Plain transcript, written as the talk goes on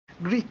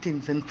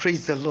Greetings and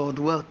praise the Lord.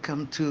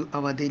 Welcome to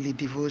our daily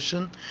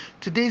devotion.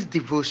 Today's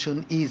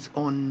devotion is we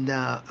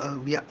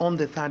are on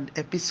the third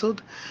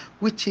episode,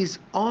 which is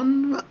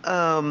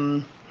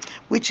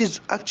which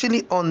is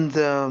actually on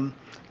the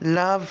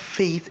love,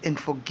 faith, and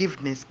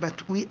forgiveness.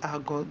 But we are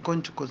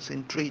going to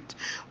concentrate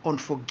on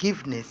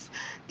forgiveness.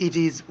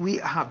 We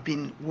have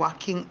been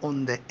working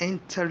on the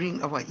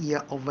entering our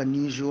year of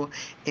unusual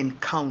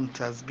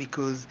encounters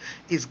because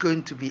it's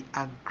going to be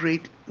a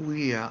great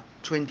year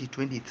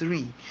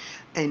 2023,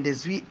 and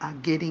as we are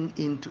getting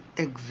into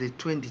exit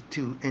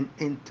 22 and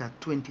enter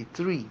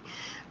 23,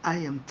 I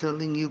am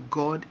telling you,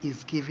 God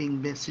is giving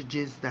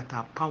messages that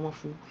are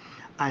powerful,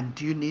 and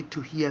you need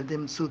to hear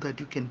them so that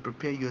you can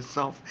prepare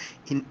yourself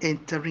in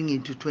entering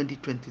into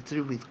 2023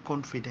 with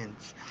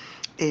confidence.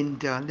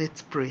 And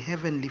let's pray.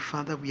 Heavenly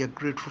Father, we are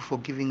grateful for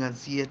giving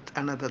us yet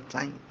another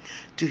time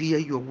to hear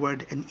your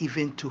word and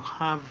even to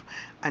have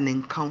an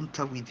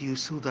encounter with you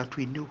so that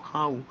we know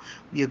how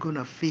we are going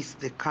to face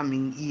the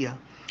coming year.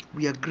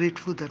 We are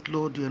grateful that,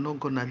 Lord, you are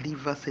not going to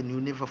leave us and you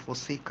never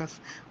forsake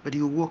us, but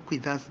you walk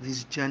with us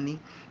this journey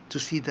to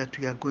see that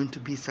we are going to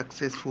be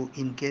successful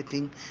in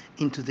getting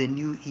into the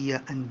new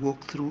year and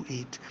walk through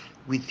it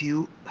with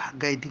you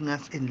guiding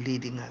us and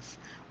leading us.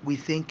 We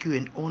thank you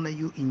and honor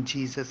you in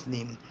Jesus'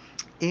 name.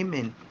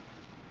 Amen.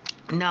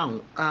 Now,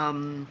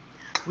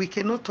 we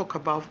cannot talk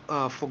about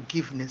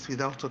forgiveness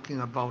without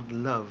talking about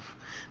love,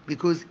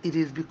 because it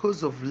is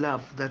because of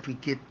love that we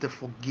get the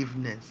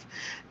forgiveness.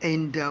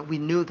 And we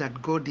know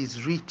that God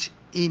is rich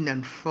in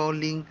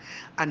unfailing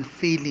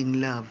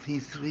love.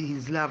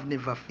 His love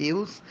never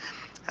fails.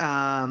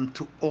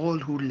 To all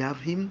who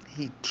love him,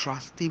 he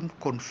trust him,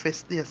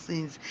 confess their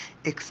sins,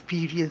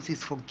 experience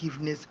his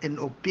forgiveness, and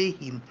obey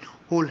him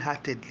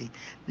wholeheartedly.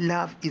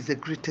 Love is the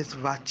greatest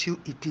virtue.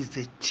 It is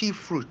the chief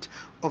fruit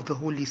of the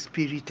Holy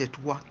Spirit at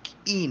work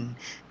in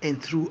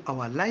and through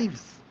our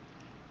lives.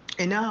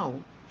 And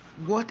now,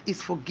 what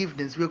is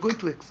forgiveness? We're going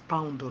to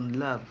expound on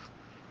love.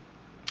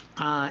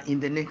 In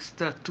the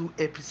next two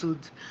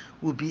episodes,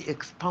 we'll be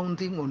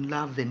expounding on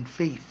love and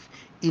faith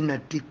in a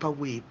deeper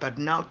way. But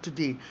now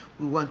today,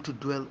 we want to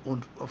dwell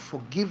on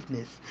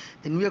forgiveness,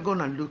 and we are going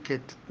to look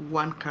at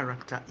one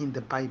character in the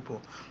Bible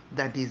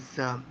that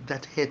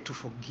had to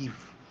forgive.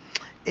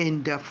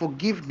 And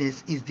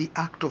forgiveness is the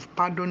act of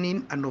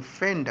pardoning an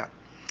offender.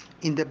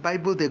 In the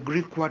Bible, the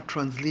Greek word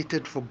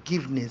translated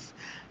forgiveness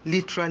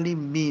literally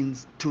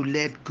means to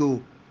let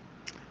go,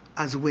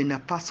 as when a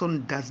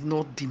person does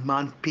not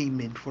demand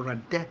payment for a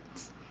debt.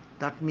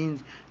 That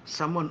means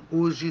someone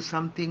owes you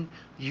something,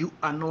 you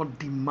are not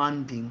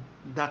demanding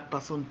that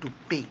person to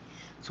pay.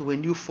 So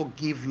when you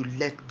forgive, you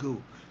let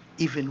go,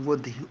 even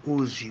what he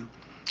owes you.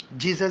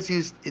 Jesus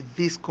used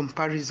this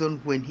comparison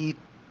when he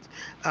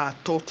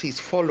taught his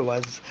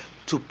followers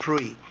to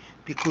pray,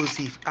 because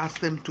he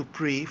asked them to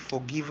pray,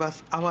 forgive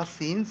us our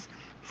sins,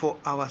 for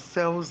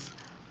ourselves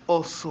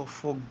also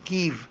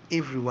forgive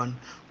everyone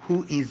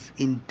who is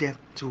in debt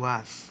to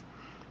us.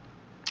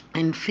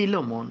 In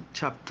Philemon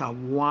chapter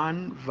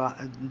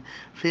 1,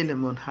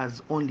 Philemon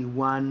has only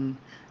one,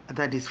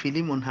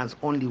 Philemon has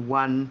only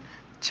one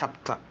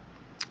chapter.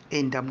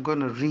 And I'm going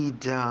to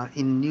read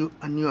in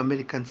a New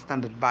American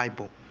Standard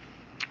Bible.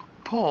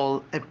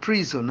 Paul, a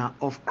prisoner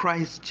of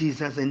Christ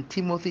Jesus, and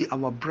Timothy,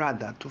 our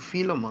brother, to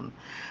Philemon,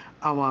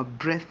 our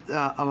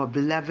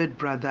beloved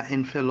brother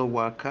and fellow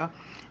worker,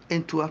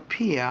 and to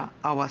Apphia,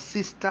 our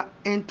sister,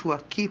 and to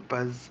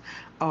Archippus,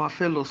 our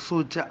fellow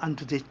soldier, and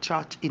to the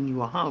church in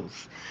your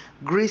house.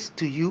 Grace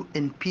to you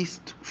and peace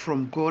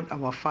from God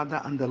our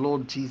Father and the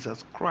Lord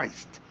Jesus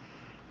Christ.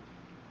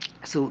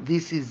 So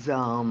this is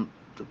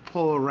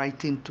Paul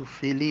writing to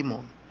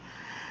Philemon.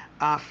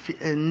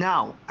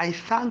 Now, I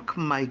thank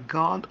my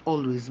God,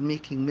 always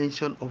making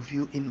mention of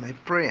you in my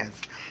prayers,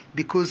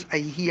 because I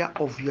hear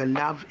of your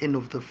love and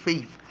of the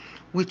faith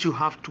which you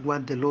have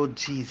toward the Lord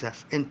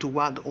Jesus and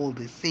toward all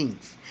the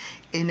saints.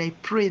 And I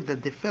pray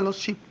that the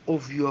fellowship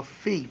of your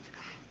faith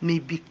may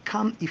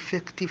become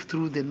effective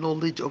through the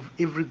knowledge of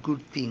every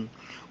good thing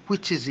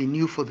which is in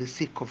you for the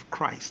sake of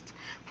Christ.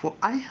 For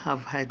I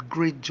have had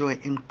great joy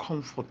and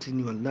comfort in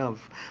your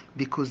love,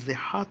 because the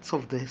hearts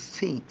of the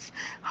saints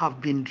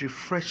have been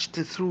refreshed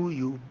through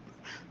you,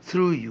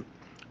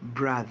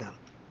 brother.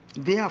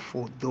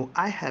 Therefore, though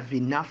I have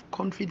enough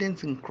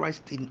confidence in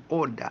Christ to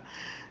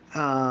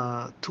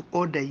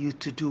order you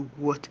to do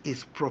what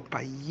is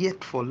proper,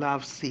 yet for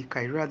love's sake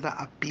I rather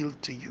appeal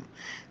to you,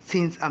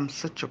 since I'm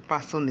such a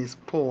person as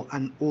Paul,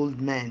 an old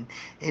man,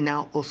 and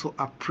now also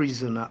a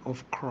prisoner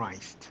of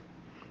Christ.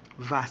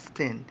 Verse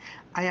 10,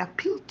 I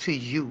appeal to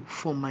you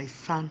for my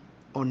son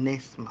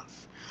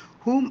Onesimus,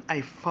 whom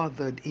I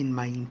fathered in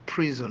my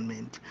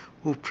imprisonment,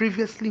 who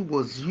previously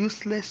was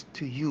useless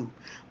to you,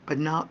 but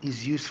now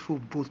is useful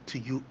both to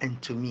you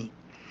and to me.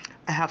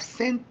 I have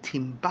sent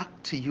him back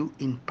to you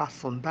in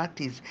person, that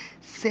is,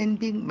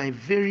 sending my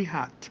very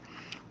heart,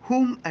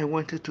 whom I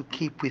wanted to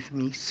keep with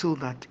me, so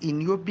that in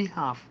your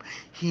behalf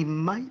he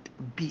might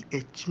be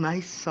at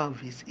my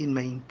service in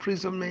my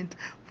imprisonment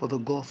for the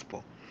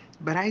gospel.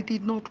 But I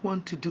did not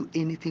want to do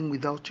anything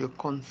without your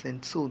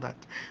consent so that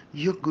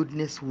your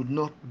goodness would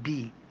not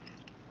be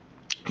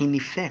in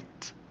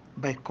effect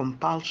by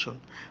compulsion,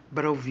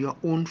 but of your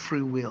own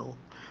free will.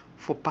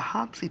 For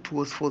perhaps it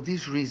was for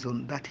this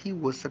reason that he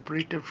was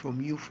separated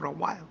from you for a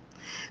while,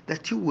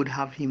 that you would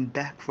have him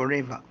back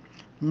forever,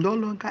 no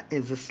longer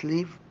as a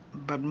slave,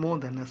 but more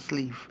than a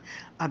slave,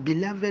 a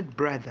beloved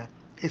brother,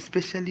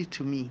 especially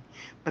to me,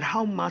 but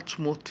how much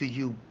more to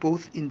you,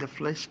 both in the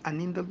flesh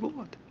and in the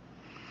Lord.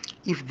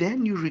 If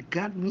then you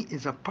regard me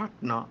as a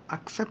partner,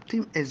 accept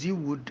him as you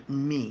would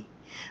me.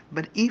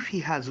 But if he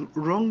has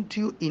wronged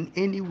you in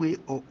any way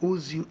or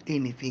owes you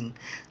anything,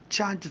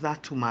 charge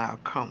that to my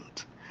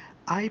account.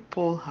 I,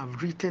 Paul,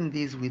 have written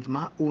this with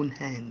my own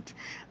hand.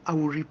 I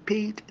will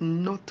repay it,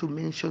 not to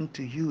mention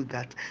to you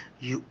that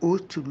you owe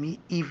to me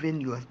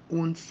even your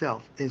own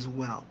self as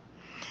well.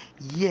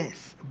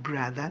 Yes,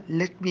 brother,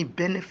 let me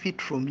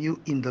benefit from you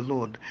in the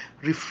Lord.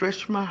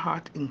 Refresh my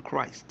heart in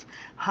Christ.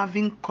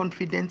 Having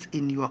confidence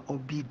in your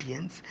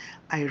obedience,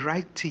 I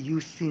write to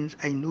you since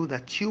I know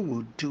that you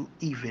will do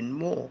even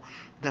more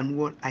than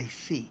what I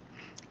say.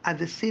 At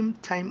the same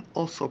time,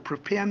 also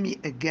prepare me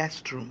a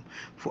guest room,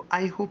 for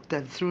I hope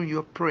that through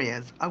your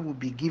prayers I will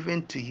be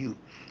given to you.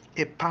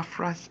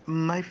 Epaphras,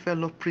 my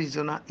fellow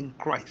prisoner in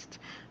Christ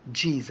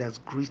Jesus,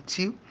 greets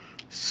you.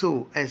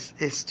 So as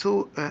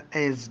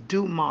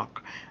do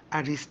Mark,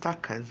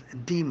 Aristarchus,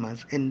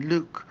 Demas, and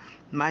Luke,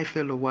 my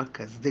fellow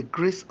workers. The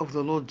grace of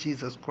the Lord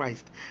Jesus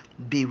Christ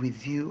be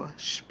with your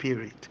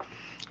spirit.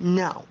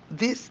 Now,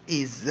 this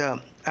is a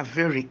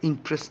very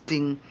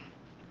interesting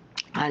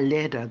a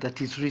letter that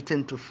is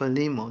written to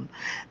Philemon,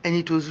 and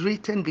it was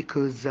written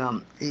because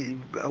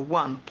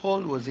one,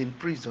 Paul was in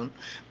prison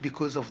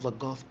because of the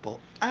gospel,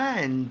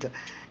 and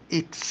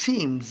it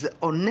seems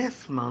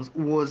Onesimus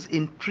was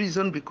in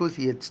prison because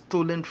he had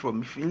stolen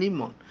from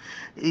Philemon.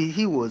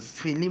 He was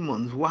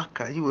Philemon's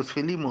worker, he was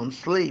Philemon's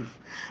slave,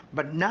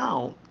 but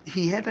now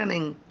he had an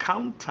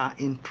encounter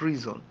in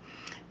prison.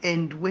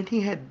 And when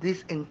he had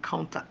this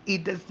encounter,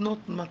 it does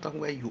not matter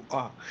where you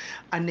are.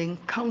 An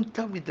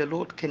encounter with the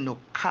Lord can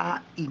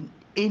occur in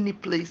any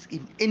place,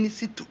 in any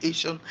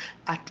situation,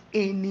 at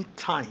any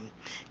time.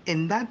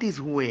 And that is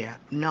where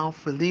now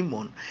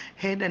Philemon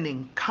had an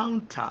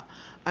encounter.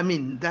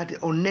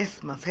 That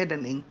Onesimus had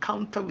an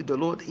encounter with the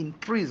Lord in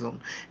prison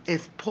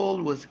as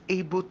Paul was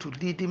able to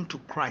lead him to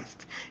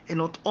Christ. And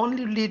not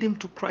only lead him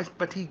to Christ,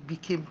 but he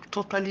became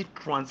totally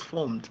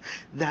transformed.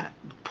 That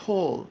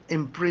Paul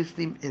embraced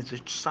him as a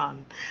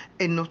son.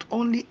 And not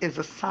only as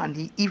a son,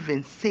 he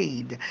even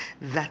said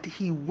that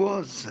he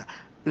was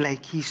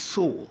like his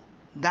soul.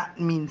 That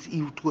means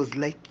it was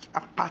like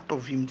a part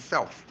of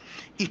himself.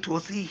 It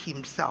was he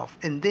himself.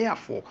 And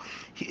therefore,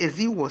 as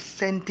he was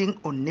sending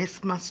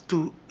Onesimus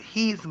to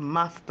his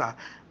master,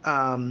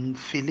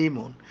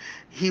 Philemon,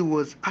 he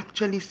was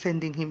actually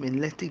sending him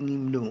and letting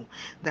him know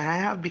that I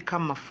have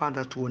become a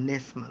father to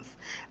Onesimus.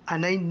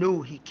 And I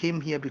know he came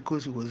here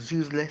because he was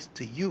useless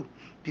to you,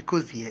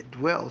 because he had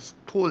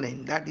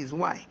stolen. That is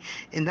why.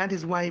 And that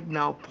is why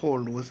now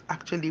Paul was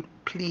actually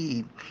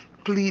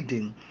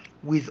pleading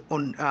with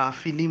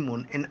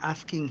Philemon and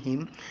asking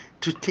him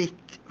to take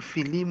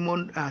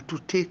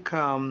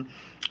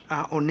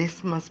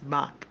Onesimus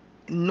back,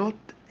 not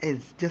as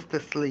just a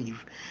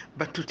slave,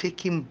 but to take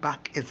him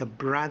back as a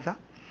brother,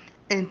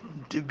 and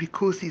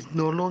because he's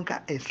no longer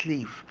a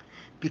slave,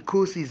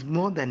 because he's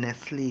more than a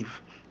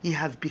slave, he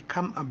has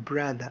become a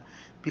brother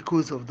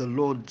because of the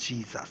Lord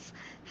Jesus.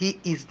 He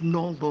is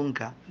no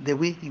longer the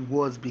way he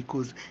was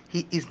because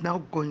he is now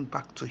going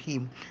back to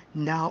him,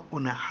 now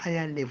on a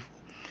higher level.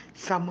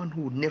 Someone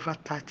who will never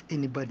touch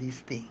anybody's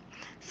thing,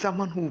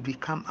 someone who will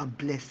become a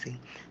blessing,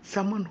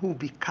 someone who will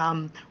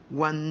become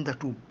one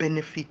that will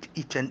benefit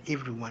each and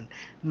everyone,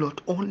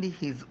 not only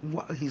his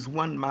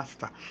one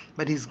master,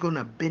 but he's going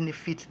to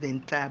benefit the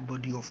entire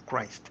body of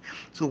Christ.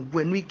 So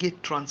when we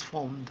get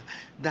transformed,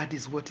 that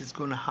is what is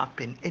going to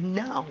happen. And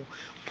now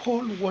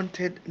Paul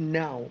wanted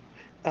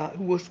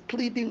was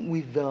pleading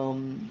with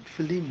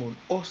Philemon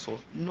also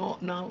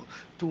now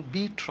to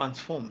be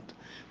transformed,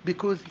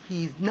 because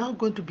he is now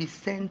going to be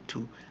sent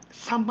to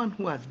someone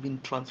who has been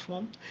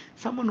transformed,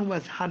 someone who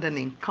has had an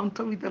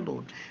encounter with the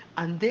Lord,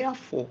 and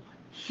therefore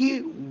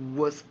he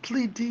was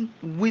pleading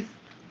with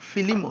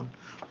Philemon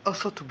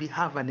also to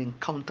have an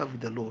encounter with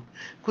the Lord.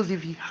 Because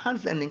if he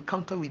has an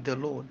encounter with the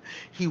Lord,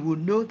 he will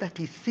know that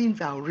his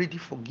sins are already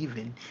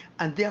forgiven,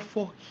 and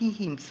therefore he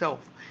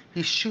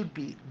should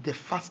be the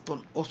first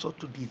one also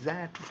to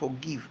desire to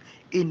forgive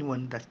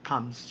anyone that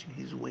comes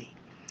to his way.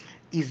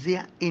 Is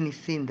there any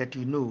sin that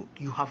you know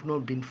you have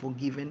not been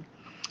forgiven?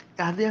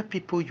 Are there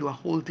people you are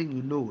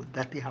holding,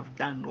 that they have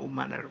done all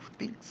manner of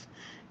things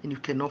and you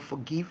cannot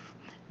forgive?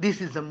 This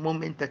is a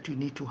moment that you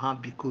need to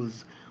have,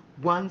 because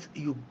once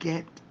you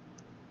get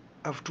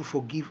to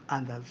forgive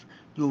others,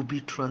 you will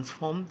be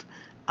transformed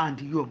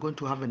and you are going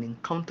to have an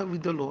encounter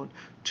with the Lord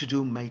to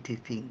do mighty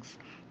things.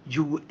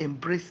 You will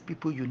embrace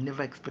people you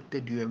never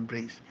expected you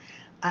embrace.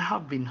 I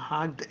have been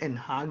hugged and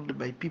hugged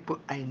by people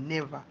I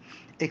never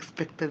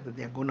expected that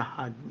they're going to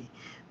hug me.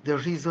 The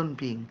reason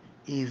being,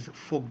 is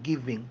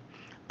forgiving.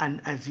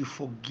 And as you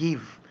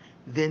forgive,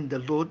 then the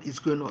Lord is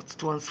going to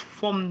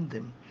transform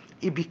them.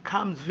 It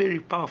becomes very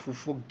powerful.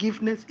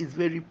 Forgiveness is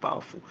very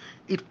powerful.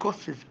 It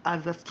causes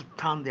others to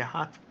turn their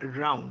hearts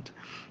around,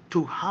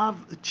 to have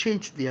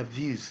change their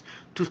views,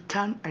 to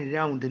turn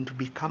around and to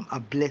become a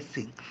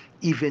blessing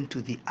even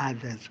to the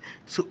others.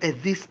 So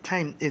at this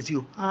time, as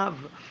you have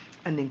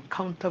an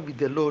encounter with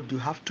the Lord, you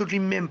have to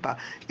remember,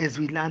 as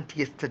we learned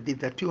yesterday,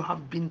 that you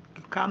have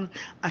become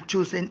a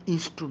chosen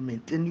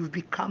instrument, and you've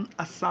become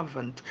a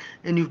servant,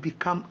 and you've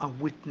become a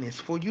witness.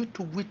 For you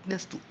to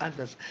witness to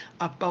others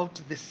about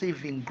the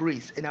saving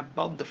grace and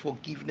about the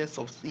forgiveness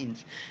of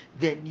sins,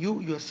 then you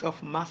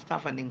yourself must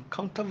have an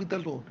encounter with the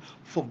Lord,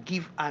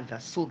 forgive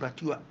others, so that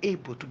you are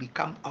able to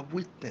become a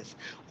witness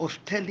of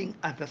telling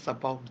others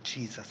about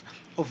Jesus,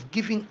 of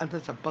giving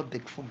others about the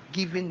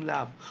forgiving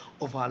love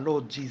of our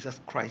Lord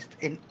Jesus Christ,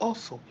 and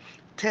also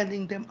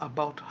telling them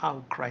about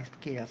how Christ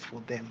cares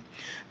for them.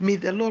 May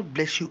the Lord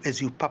bless you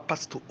as you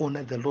purpose to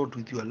honor the Lord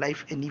with your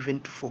life and even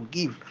to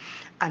forgive.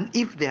 And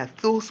if there are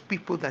those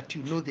people that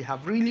you know they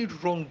have really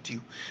wronged you,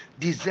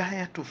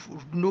 desire to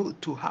know,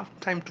 to have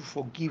time to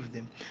forgive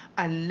them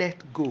and let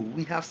go.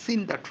 We have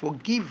seen that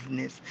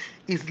forgiveness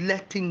is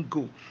letting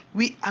go.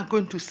 We are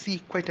going to see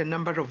quite a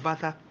number of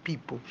other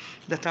people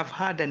that have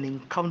had an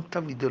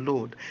encounter with the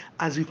Lord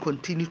as we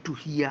continue to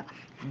hear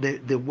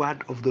the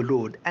word of the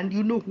Lord. And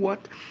you know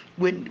what?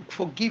 When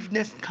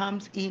forgiveness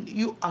comes in,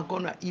 you are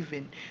gonna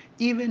even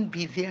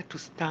be there to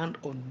stand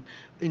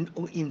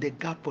in the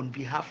gap on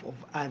behalf of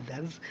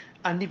others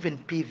and even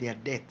pay their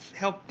debts,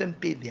 help them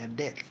pay their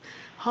debts.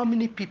 How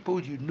many people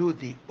you know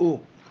they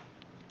owe?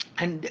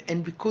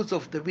 And because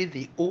of the way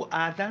they owe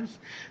others,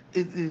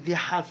 there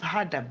has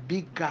had a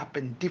big gap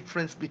and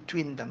difference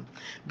between them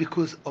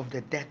because of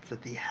the debts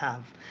that they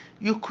have.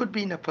 You could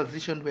be in a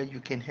position where you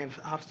can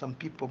have some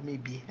people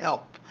maybe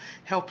help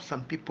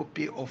some people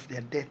pay off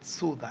their debts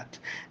so that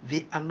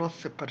they are not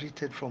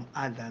separated from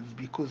others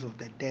because of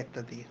the debt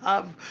that they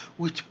have,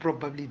 which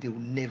probably they will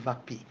never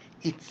pay.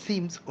 It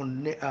seems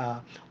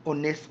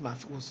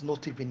Onesimus was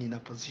not even in a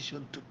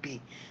position to pay.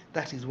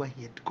 That is why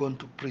he had gone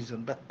to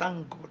prison. But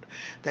thank God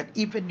that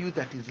even you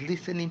that is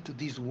listening to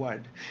this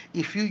word,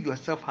 if you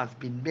yourself has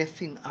been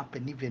messing up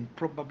and even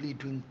probably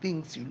doing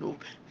things you know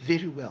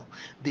very well,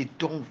 they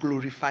don't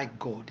glorify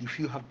God. If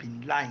you have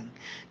been lying,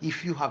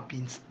 if you have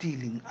been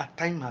stealing, a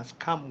time has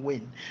come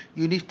when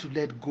you need to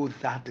let go of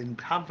that and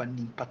have an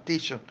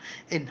impartation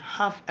and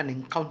have an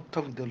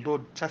encounter with the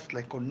Lord, just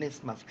like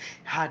Onesimus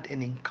had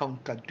an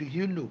encounter. Do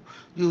you know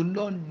you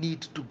don't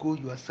need to go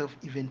yourself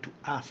even to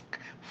ask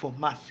for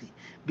mercy,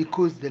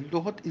 because the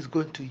Lord is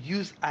going to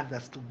use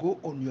others to go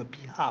on your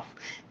behalf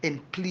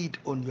and plead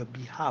on your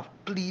behalf,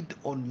 plead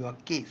on your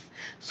case,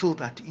 so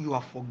that you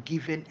are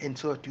forgiven and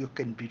so that you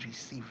can be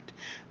received.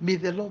 May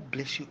the Lord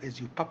bless you as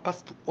you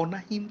purpose to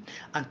honor Him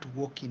and to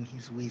walk in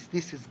His ways.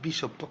 This is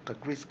Bishop Dr.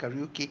 Grace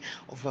Kariuki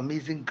of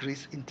Amazing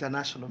Grace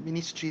International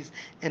Ministries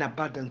and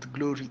Abundant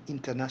Glory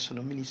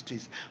International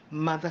Ministries,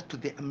 mother to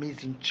the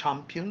amazing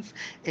champions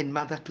and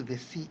mother to the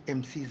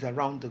CMCs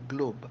around the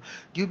globe.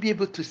 You'll be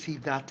able to see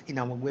that in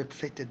our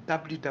website at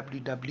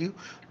www.agracem.org,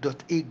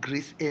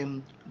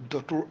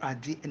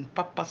 and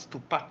purpose to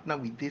partner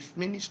with this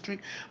ministry,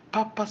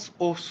 purpose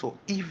also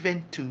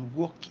even to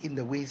walk in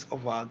the ways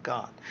of our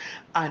God,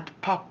 and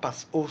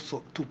purpose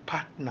also to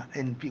partner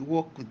and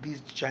walk with this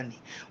journey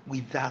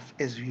with us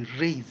as we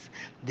raise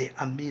the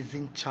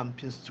amazing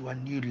champions to a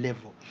new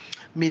level.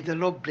 May the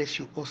Lord bless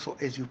you also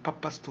as you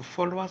purpose to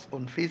follow us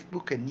on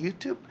Facebook and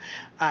YouTube,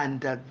 and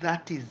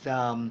that is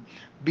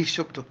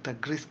Bishop Dr.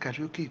 Grace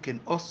Kariuki. You can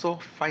also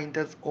find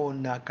us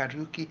on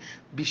Kariuki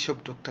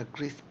Bishop Dr.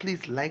 Grace.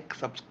 Please like,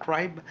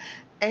 subscribe,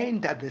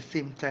 and at the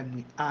same time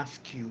we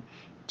ask you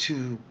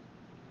to,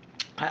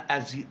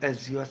 as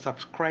you are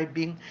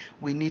subscribing,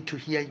 we need to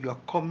hear your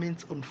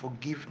comments on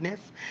forgiveness,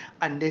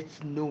 and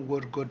let's know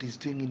what God is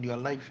doing in your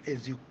life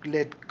as you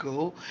let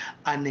go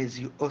and as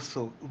you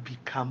also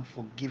become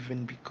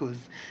forgiven, because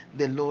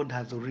the Lord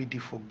has already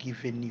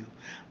forgiven you.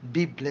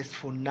 Be blessed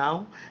for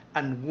now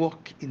and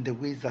walk in the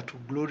ways that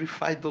will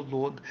glorify the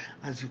Lord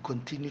as you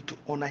continue to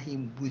honor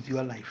Him with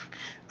your life.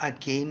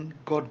 Again,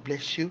 God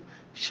bless you.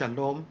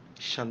 Shalom,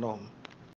 shalom.